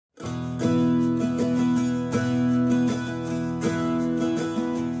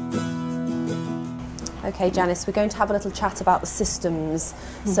Okay, Janice, we're going to have a little chat about the systems.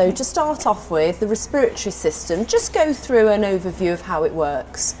 So to start off with, the respiratory system, just go through an overview of how it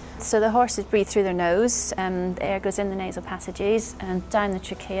works. So the horses breathe through their nose, the air goes in the nasal passages and down the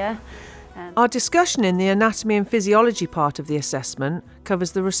trachea. Our discussion in the anatomy and physiology part of the assessment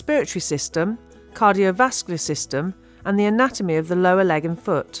covers the respiratory system, cardiovascular system and the anatomy of the lower leg and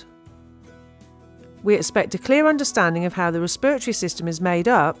foot. We expect a clear understanding of how the respiratory system is made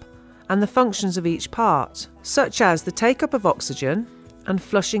up and the functions of each part, such as the take-up of oxygen and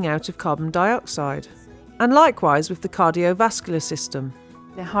flushing out of carbon dioxide, and likewise with the cardiovascular system.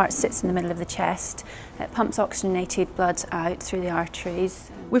 The heart sits in the middle of the chest. It pumps oxygenated blood out through the arteries.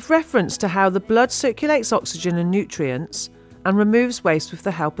 With reference to how the blood circulates oxygen and nutrients and removes waste with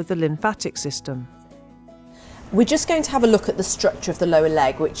the help of the lymphatic system. We're just going to have a look at the structure of the lower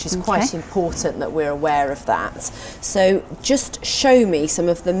leg, which is quite important that we're aware of that. So just show me some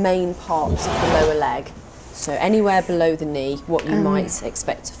of the main parts of the lower leg. So anywhere below the knee, what you might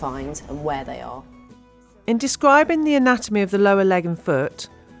expect to find and where they are. In describing the anatomy of the lower leg and foot,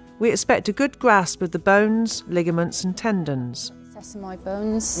 we expect a good grasp of the bones, ligaments and tendons. Sesamoid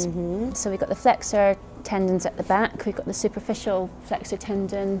bones. So we've got the flexor tendons at the back, we've got the superficial flexor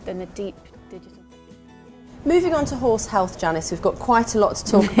tendon, then the deep digital. Moving on to horse health, Janice, we've got quite a lot to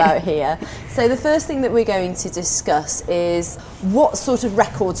talk about here. So the first thing that we're going to discuss is what sort of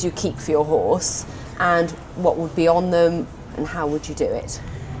records you keep for your horse and what would be on them and how would you do it?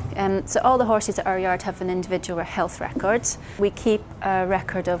 So all the horses at our yard have an individual health record. We keep a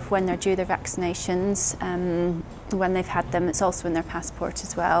record of when they're due their vaccinations, when they've had them. It's also in their passport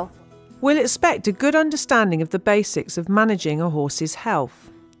as well. We'll expect a good understanding of the basics of managing a horse's health.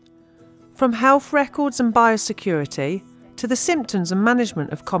 From health records and biosecurity to the symptoms and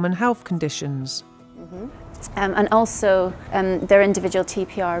management of common health conditions. And also their individual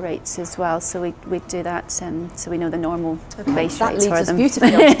TPR rates as well, so we do that so we know the normal base rates for them. That leads us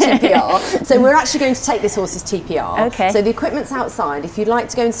beautifully on to TPR. So we're actually going to take this horse's TPR. Okay. So the equipment's outside. If you'd like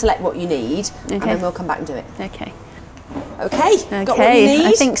to go and select what you need, and then we'll come back and do it. Okay. Okay, got what you need?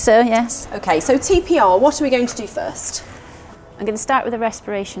 I think so, yes. Okay, so TPR, what are we going to do first? I'm going to start with the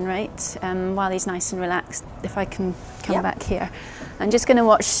respiration rate while he's nice and relaxed. If I can come back here. I'm just going to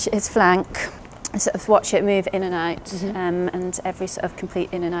watch his flank. Sort of watch it move in and out, and every sort of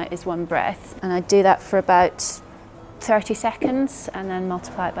complete in and out is one breath. And I do that for about 30 seconds and then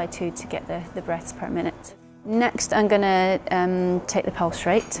multiply it by 2 to get the breaths per minute. Next I'm going to take the pulse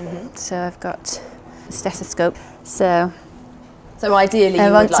rate. So I've got a stethoscope. So ideally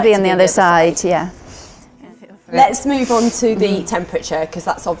I want to be on the other side, yeah. Let's move on to the temperature, because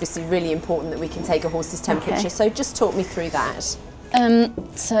that's obviously really important that we can take a horse's temperature. Okay. So just talk me through that.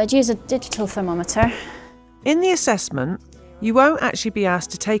 So I'd use a digital thermometer. In the assessment, you won't actually be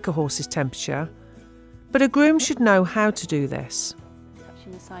asked to take a horse's temperature, but a groom should know how to do this.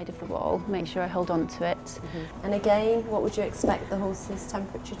 Touching the side of the wall, make sure I hold on to it. And again, what would you expect the horse's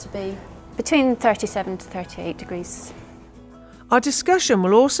temperature to be? Between 37 to 38 degrees. Our discussion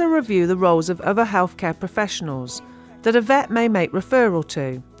will also review the roles of other healthcare professionals that a vet may make referral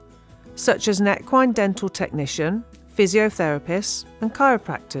to, such as an equine dental technician, physiotherapists and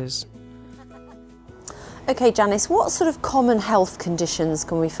chiropractors. Okay, Janice, what sort of common health conditions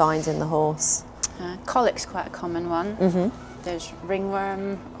can we find in the horse? Colic's quite a common one. There's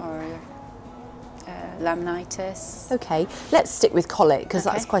ringworm or laminitis. Okay, let's stick with colic because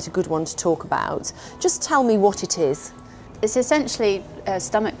that's quite a good one to talk about. Just tell me what it is. It's essentially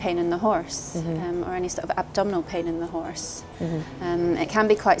stomach pain in the horse, or any sort of abdominal pain in the horse. It can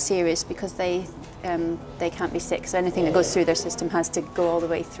be quite serious because they can't be sick, so anything that goes through their system has to go all the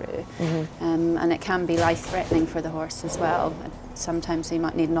way through. And it can be life-threatening for the horse as well. Sometimes they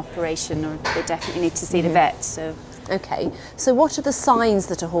might need an operation, or they definitely need to see the vet. So. Okay, so what are the signs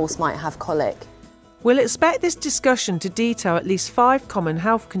that a horse might have colic? We'll expect this discussion to detail at least 5 common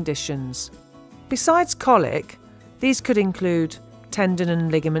health conditions. Besides colic, these could include tendon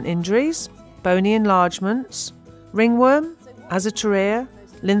and ligament injuries, bony enlargements, ringworm, azoturia,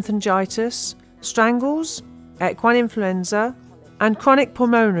 lymphangitis, strangles, equine influenza, and chronic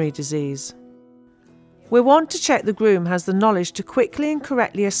pulmonary disease. We'll want to check the groom has the knowledge to quickly and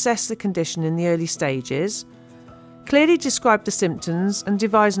correctly assess the condition in the early stages, clearly describe the symptoms and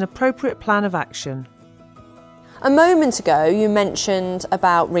devise an appropriate plan of action. A moment ago you mentioned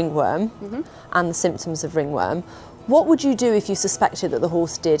about ringworm and the symptoms of ringworm. What would you do if you suspected that the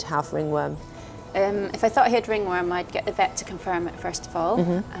horse did have ringworm? If I thought he had ringworm, I'd get the vet to confirm it first of all.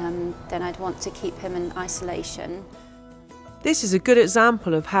 Then I'd want to keep him in isolation. This is a good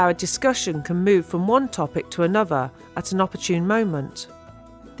example of how a discussion can move from one topic to another at an opportune moment.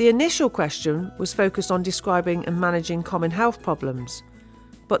 The initial question was focused on describing and managing common health problems,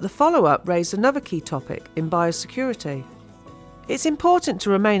 but the follow-up raised another key topic in biosecurity. It's important to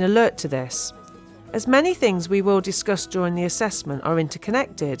remain alert to this, as many things we will discuss during the assessment are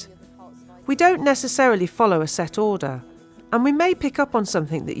interconnected. We don't necessarily follow a set order, and we may pick up on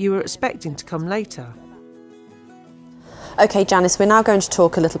something that you were expecting to come later. Okay, Janice, we're now going to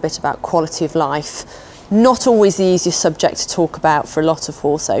talk a little bit about quality of life. Not always the easiest subject to talk about for a lot of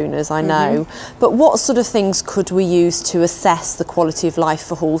horse owners, I know. But what sort of things could we use to assess the quality of life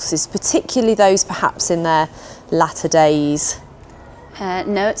for horses, particularly those perhaps in their latter days?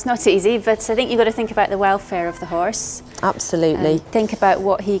 No, it's not easy, but I think you've got to think about the welfare of the horse. Absolutely. Think about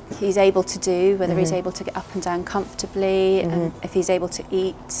what he's able to do, whether he's able to get up and down comfortably, if he's able to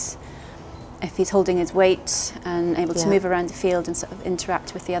eat, if he's holding his weight and able to move around the field and sort of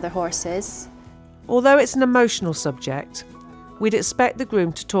interact with the other horses. Although it's an emotional subject, we'd expect the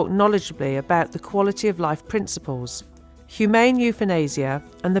groom to talk knowledgeably about the quality of life principles, humane euthanasia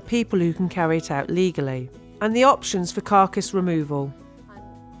and the people who can carry it out legally, and the options for carcass removal.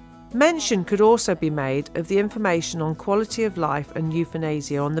 Mention could also be made of the information on quality of life and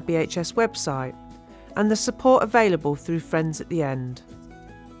euthanasia on the BHS website, and the support available through Friends at the End.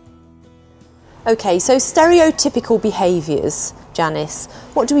 Okay, so stereotypical behaviours, Janice,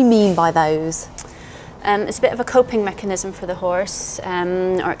 what do we mean by those? It's a bit of a coping mechanism for the horse,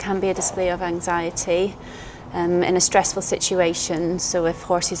 or it can be a display of anxiety in a stressful situation. So if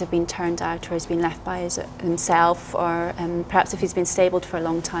horses have been turned out or has been left by himself, or perhaps if he's been stabled for a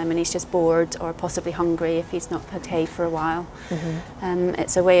long time and he's just bored or possibly hungry if he's not had hay for a while.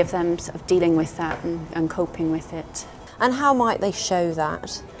 It's a way of them sort of dealing with that and coping with it. And how might they show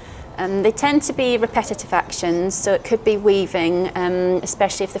that? They tend to be repetitive actions, so it could be weaving,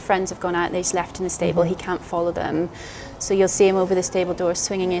 especially if the friends have gone out and he's left in the stable, he can't follow them. So you'll see him over the stable door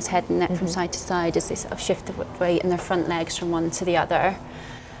swinging his head and neck from side to side as they sort of shift the weight in their front legs from one to the other.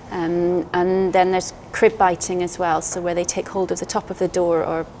 And then there's crib biting as well, so where they take hold of the top of the door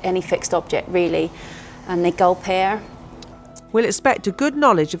or any fixed object really, and they gulp air. We'll expect a good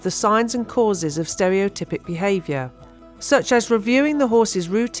knowledge of the signs and causes of stereotypic behaviour, such as reviewing the horse's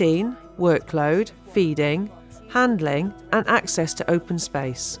routine, workload, feeding, handling and access to open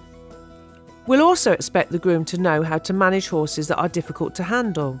space. We'll also expect the groom to know how to manage horses that are difficult to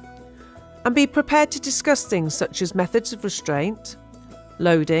handle and be prepared to discuss things such as methods of restraint,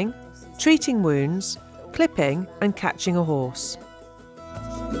 loading, treating wounds, clipping and catching a horse.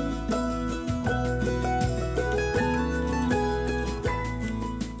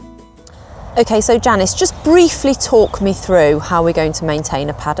 Okay, so Janice, just briefly talk me through how we're going to maintain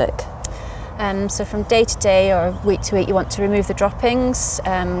a paddock. So from day to day or week to week you want to remove the droppings,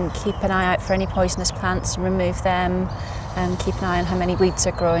 keep an eye out for any poisonous plants and remove them, keep an eye on how many weeds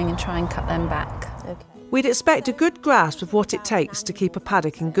are growing and try and cut them back. Okay. We'd expect a good grasp of what it takes to keep a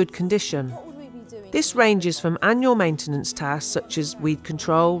paddock in good condition. This ranges from annual maintenance tasks such as weed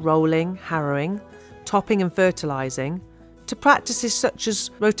control, rolling, harrowing, topping and fertilising, to practices such as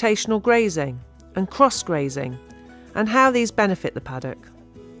rotational grazing and cross-grazing, and how these benefit the paddock.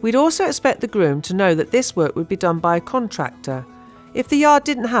 We'd also expect the groom to know that this work would be done by a contractor if the yard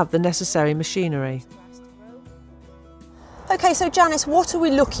didn't have the necessary machinery. Okay, so Janice, what are we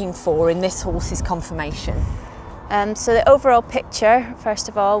looking for in this horse's conformation? So the overall picture, first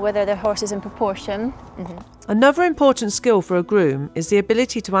of all, whether the horse is in proportion. Another important skill for a groom is the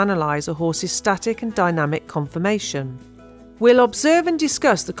ability to analyse a horse's static and dynamic conformation. We'll observe and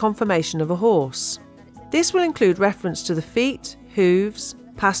discuss the conformation of a horse. This will include reference to the feet, hooves,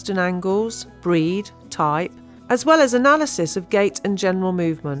 pastern angles, breed, type, as well as analysis of gait and general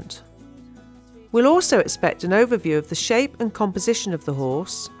movement. We'll also expect an overview of the shape and composition of the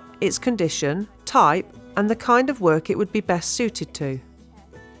horse, its condition, type, and the kind of work it would be best suited to.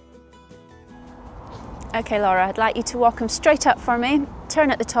 Okay, Laura, I'd like you to walk him straight up for me,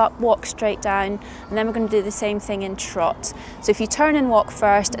 turn at the top, walk straight down, and then we're going to do the same thing in trot. So if you turn and walk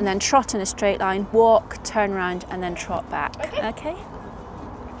first, and then trot in a straight line, walk, turn round, and then trot back. Okay?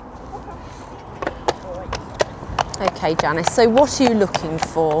 Okay, Janice, so what are you looking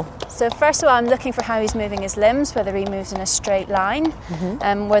for? So first of all, I'm looking for how he's moving his limbs, whether he moves in a straight line,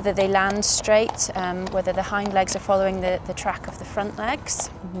 whether they land straight, whether the hind legs are following the track of the front legs.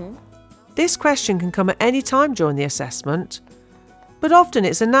 This question can come at any time during the assessment, but often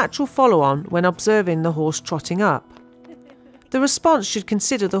it's a natural follow-on when observing the horse trotting up. The response should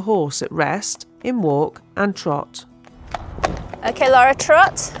consider the horse at rest, in walk and trot. Okay, Laura,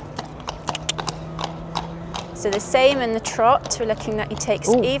 trot. So the same in the trot, we're looking that he takes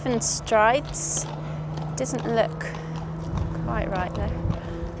even strides. Doesn't look quite right there.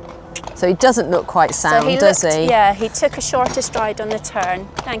 So he doesn't look quite sound, does he? Yeah, he took a shorter stride on the turn.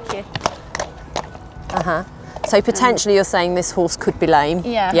 Thank you. So potentially you're saying this horse could be lame?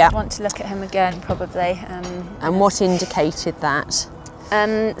 Yeah, I'd want to look at him again probably. And what indicated that?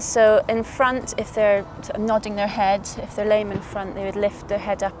 So in front, if they're sort of nodding their head, if they're lame in front, they would lift their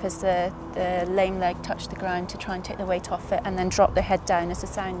head up as the lame leg touched the ground to try and take the weight off it, and then drop their head down as the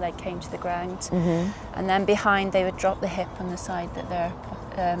sound leg came to the ground. And then behind they would drop the hip on the side that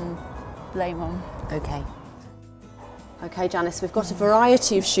they're lame on. Okay. Okay, Janice, we've got a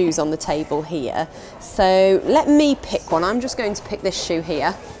variety of shoes on the table here. So let me pick one. I'm just going to pick this shoe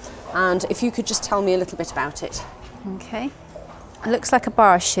here. And if you could just tell me a little bit about it. Okay. It looks like a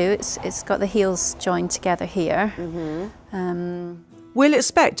bar shoe. It's got the heels joined together here. We'll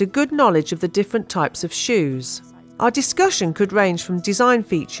expect a good knowledge of the different types of shoes. Our discussion could range from design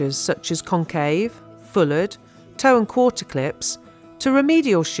features such as concave, fullard, toe and quarter clips, to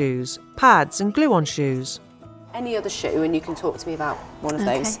remedial shoes, pads and glue-on shoes. Any other shoe, and you can talk to me about one of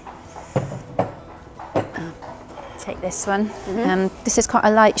those. Take this one. This is quite a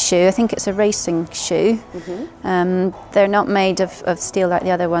light shoe. I think it's a racing shoe. They're not made of steel like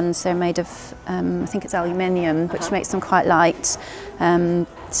the other ones. They're made of, I think it's aluminium, which makes them quite light.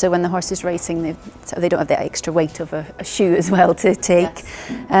 So when the horse is racing, they don't have the extra weight of a shoe as well to take.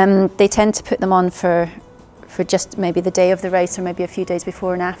 They tend to put them on for just maybe the day of the race or maybe a few days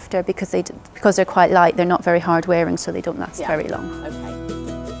before and after, because they're quite light. They're not very hard wearing, so they don't last very long. Okay.